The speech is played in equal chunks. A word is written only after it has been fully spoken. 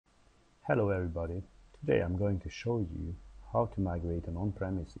Hello everybody. Today I'm going to show you how to migrate an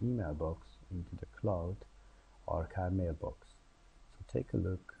on-premise email box into the cloud archive mailbox. So take a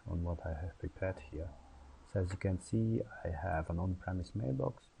look on what I have prepared here. So as you can see, I have an on-premise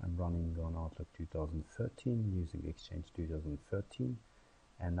mailbox. I'm running on Outlook 2013 using Exchange 2013,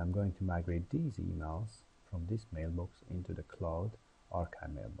 and I'm going to migrate these emails from this mailbox into the cloud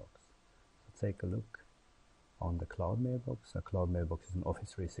archive mailbox. So take a look on the cloud mailbox. A cloud mailbox is an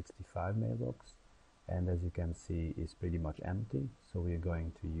Office 365 mailbox, and as you can see, it's pretty much empty, so we're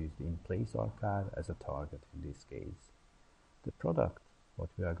going to use the in-place archive as a target in this case. The product what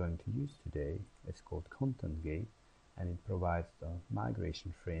we are going to use today is called Content Gate, and it provides the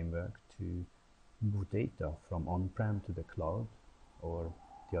migration framework to move data from on-prem to the cloud or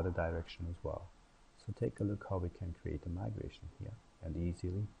the other direction as well. So take a look how we can create a migration here and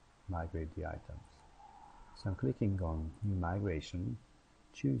easily migrate the items. So I'm clicking on New Migration,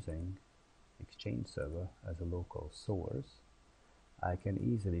 choosing Exchange Server as a local source. I can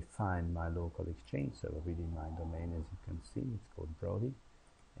easily find my local Exchange server within my domain. As you can see, it's called Brody,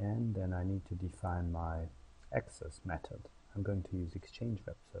 and then I need to define my access method. I'm going to use Exchange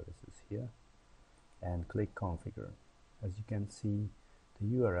Web Services here and click Configure. As you can see, the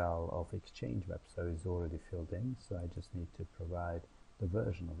URL of Exchange Web Service is already filled in, so I just need to provide the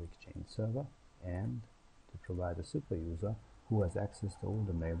version of Exchange Server and to provide a super user who has access to all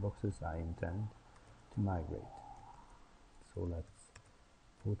the mailboxes I intend to migrate. So let's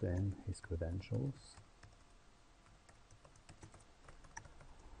put in his credentials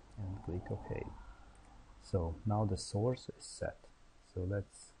and click OK. So now the source is set. So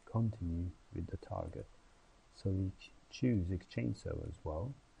let's continue with the target. So we choose Exchange Server as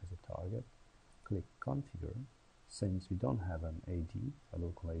well as a target. Click Configure. Since we don't have an AD, a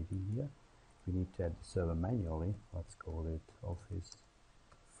local AD here, we need to add the server manually. Let's call it Office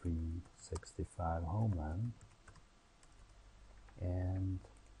 365 Homeland, and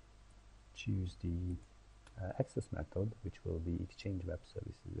choose the access method, which will be Exchange Web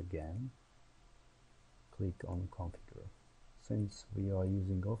Services again. Click on Configure. Since we are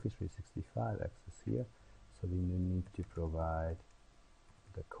using Office 365 access here, so we need to provide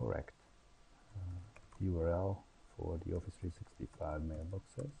the correct URL for the Office 365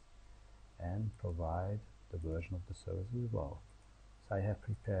 mailboxes and provide the version of the service as well. So I have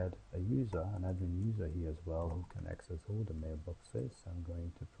prepared a user, an admin user here as well, who can access all the mailboxes. I'm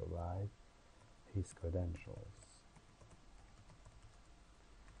going to provide his credentials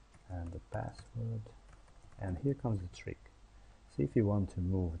and the password. And here comes the trick. So if you want to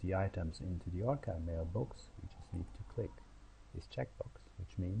move the items into the archive mailbox, you just need to click this checkbox,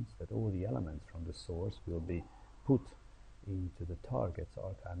 which means that all the elements from the source will be put into the target's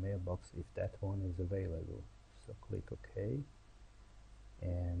archive mailbox if that one is available. So click OK,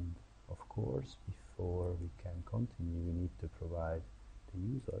 and of course before we can continue we need to provide the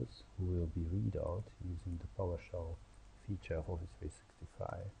users who will be read out using the PowerShell feature of Office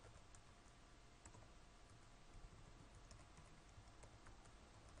 365.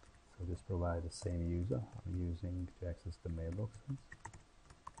 So this provides the same user I'm using to access the mailboxes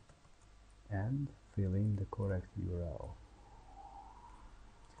and fill in the correct URL.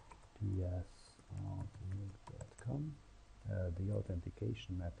 ds.outlook.com. The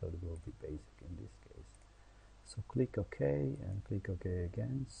authentication method will be basic in this case. So click OK and click OK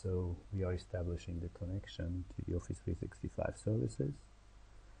again. So we are establishing the connection to the Office 365 services,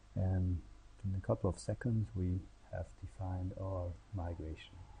 and in a couple of seconds we have defined our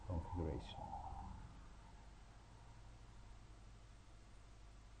migration configuration.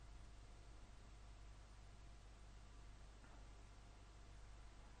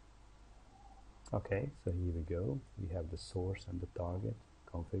 Okay, so here we go. We have the source and the target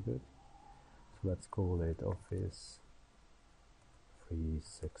configured. So let's call it Office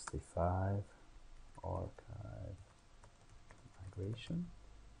 365 Archive Migration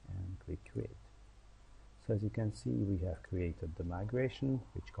and click Create. So as you can see, we have created the migration,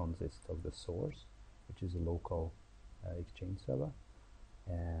 which consists of the source, which is a local Exchange server,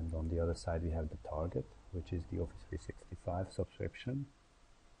 and on the other side we have the target, which is the Office 365 subscription,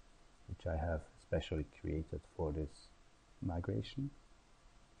 which I have specially created for this migration.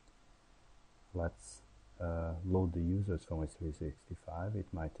 Let's load the users from Office 365.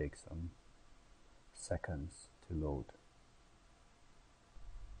 It might take some seconds to load.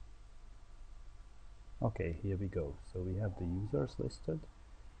 Okay, here we go. So we have the users listed,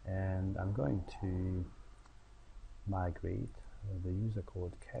 and I'm going to migrate the user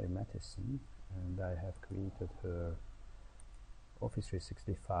called Carrie Mattison, and I have created her Office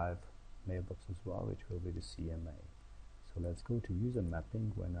 365 mailbox as well, which will be the CMA. So let's go to user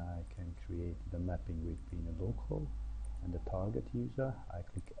mapping. When I can create the mapping between a local and the target user, I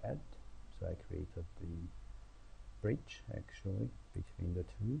click add. So I created the bridge actually between the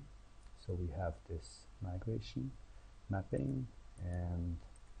two. So we have this migration mapping, and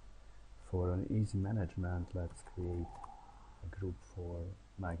for an easy management, let's create a group for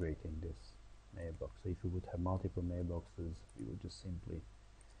migrating this mailbox. So if we would have multiple mailboxes, we would just simply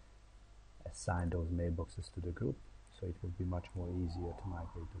assign those mailboxes to the group, so it would be much more easier to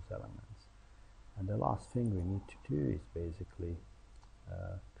migrate those elements. And the last thing we need to do is basically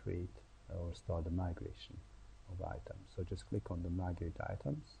create or start the migration of items. So just click on the migrate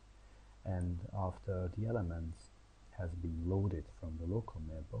items, and after the elements has been loaded from the local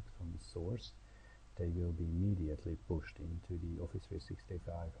mailbox, from the source, they will be immediately pushed into the Office 365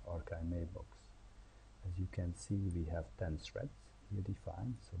 archive mailbox. As you can see, we have 10 threads here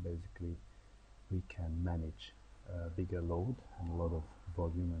defined, so basically we can manage a bigger load and a lot of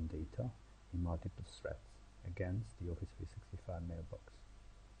volume and data in multiple threads against the Office 365 mailbox.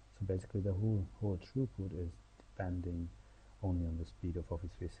 So basically the whole throughput is depending only on the speed of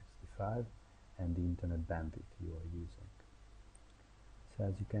Office 365 and the internet bandwidth you are using. So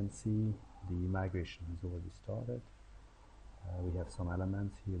as you can see, the migration has already started. We have some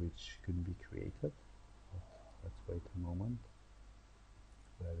elements here which couldn't be created. Let's wait a moment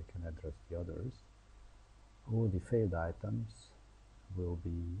where we can address the others. All the failed items will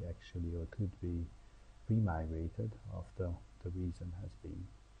be actually, or could be, re-migrated after the reason has been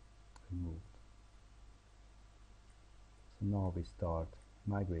removed. So now we start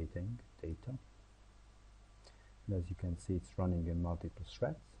migrating data. And as you can see, it's running in multiple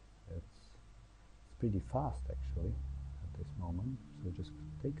threads. It's pretty fast actually at this moment. So just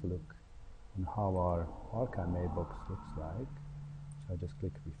take a look on how our archive mailbox looks like. So I just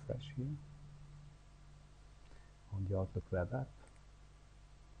click refresh here on the Outlook web app.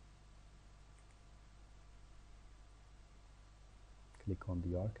 Click on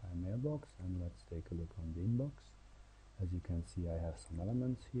the archive mailbox and let's take a look on the inbox. As you can see, I have some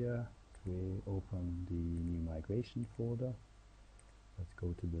elements here. Open the new migration folder. Let's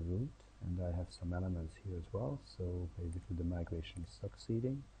go to the root, and I have some elements here as well. So basically the migration is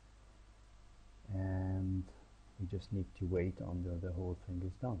succeeding, and we just need to wait until the whole thing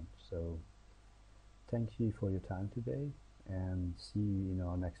is done. So thank you for your time today, and see you in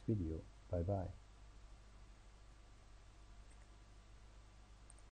our next video. Bye bye.